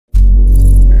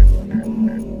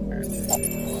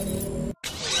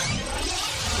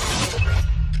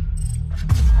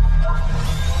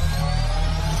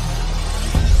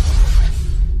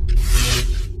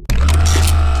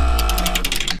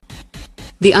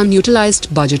The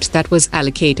unutilized budget that was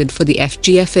allocated for the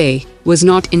FGFA was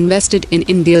not invested in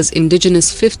India's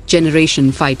indigenous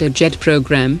fifth-generation fighter jet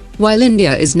program, while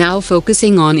India is now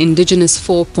focusing on indigenous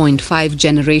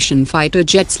 4.5-generation fighter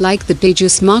jets like the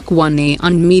Tejas Mach 1A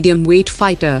and medium-weight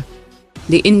fighter.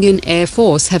 The Indian Air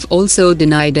Force have also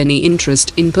denied any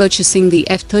interest in purchasing the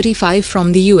F-35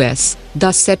 from the US,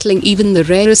 thus settling even the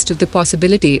rarest of the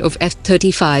possibility of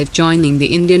F-35 joining the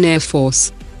Indian Air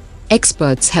Force.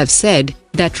 Experts have said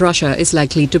that Russia is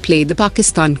likely to play the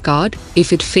Pakistan card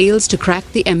if it fails to crack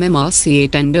the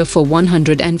MMRCA tender for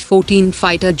 114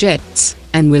 fighter jets,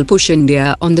 and will push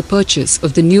India on the purchase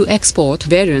of the new export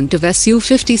variant of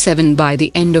Su-57 by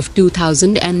the end of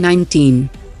 2019.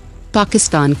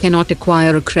 Pakistan cannot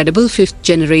acquire a credible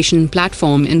fifth-generation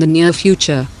platform in the near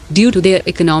future, due to their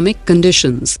economic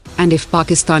conditions, and if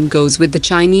Pakistan goes with the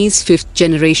Chinese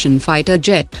fifth-generation fighter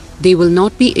jet, they will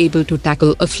not be able to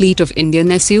tackle a fleet of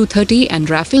Indian Su-30 and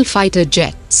Rafale fighter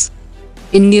jets.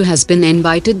 India has been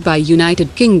invited by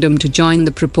United Kingdom to join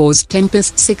the proposed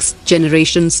Tempest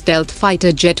sixth-generation stealth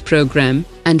fighter jet program,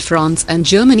 and France and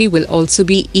Germany will also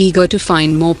be eager to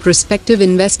find more prospective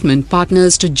investment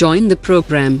partners to join the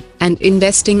program, and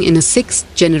investing in a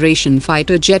sixth-generation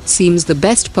fighter jet seems the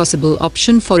best possible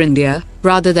option for India,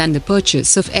 rather than the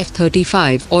purchase of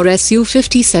F-35 or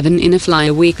Su-57 in a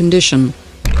flyaway condition.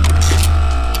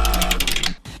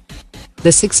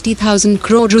 The 60,000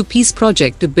 crore rupees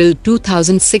project to build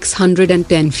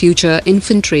 2,610 future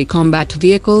infantry combat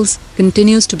vehicles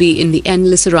continues to be in the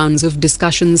endless rounds of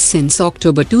discussions since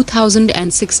October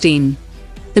 2016.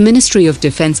 The Ministry of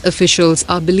Defence officials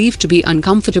are believed to be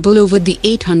uncomfortable over the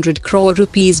 800 crore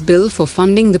rupees bill for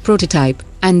funding the prototype,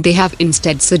 and they have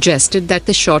instead suggested that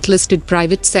the shortlisted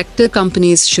private sector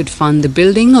companies should fund the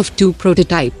building of two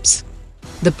prototypes.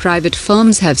 The private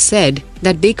firms have said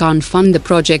that they can't fund the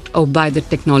project or buy the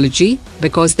technology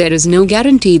because there is no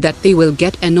guarantee that they will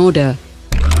get an order.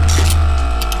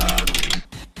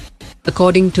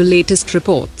 According to latest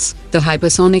reports, the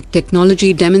Hypersonic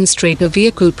technology demonstrator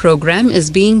vehicle program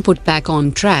is being put back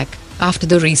on track after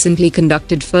the recently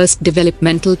conducted first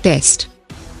developmental test.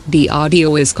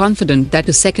 DRDO is confident that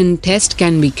a second test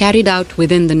can be carried out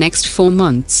within the next 4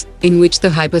 months, in which the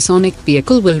hypersonic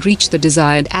vehicle will reach the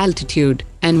desired altitude,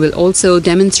 and will also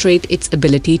demonstrate its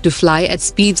ability to fly at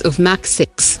speeds of Mach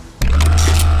 6.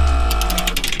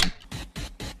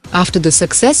 After the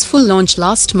successful launch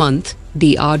last month,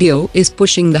 DRDO is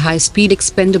pushing the high-speed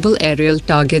expendable aerial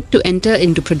target to enter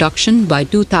into production by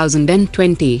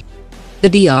 2020. The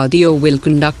DRDO will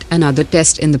conduct another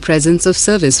test in the presence of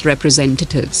service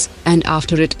representatives, and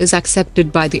after it is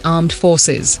accepted by the armed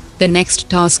forces, the next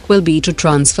task will be to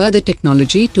transfer the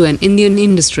technology to an Indian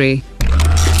industry.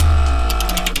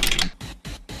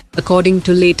 According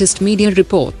to latest media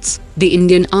reports, the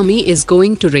Indian Army is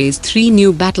going to raise 3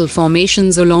 new battle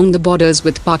formations along the borders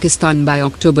with Pakistan by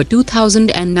October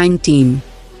 2019.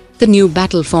 The new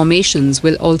battle formations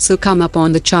will also come up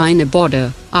on the China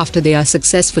border, after they are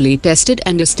successfully tested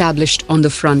and established on the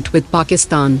front with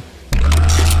Pakistan.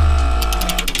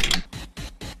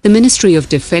 The Ministry of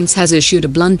Defence has issued a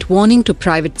blunt warning to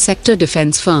private sector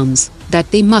defence firms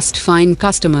that they must find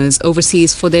customers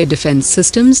overseas for their defence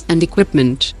systems and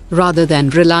equipment, rather than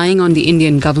relying on the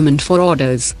Indian government for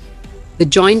orders. The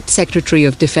Joint Secretary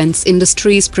of Defence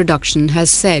Industries Production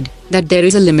has said that there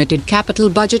is a limited capital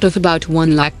budget of about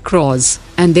 1 lakh crores,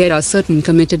 and there are certain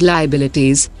committed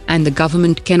liabilities, and the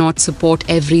government cannot support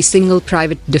every single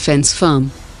private defence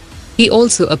firm. He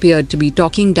also appeared to be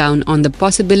talking down on the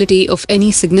possibility of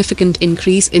any significant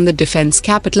increase in the defence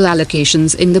capital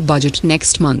allocations in the budget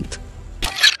next month.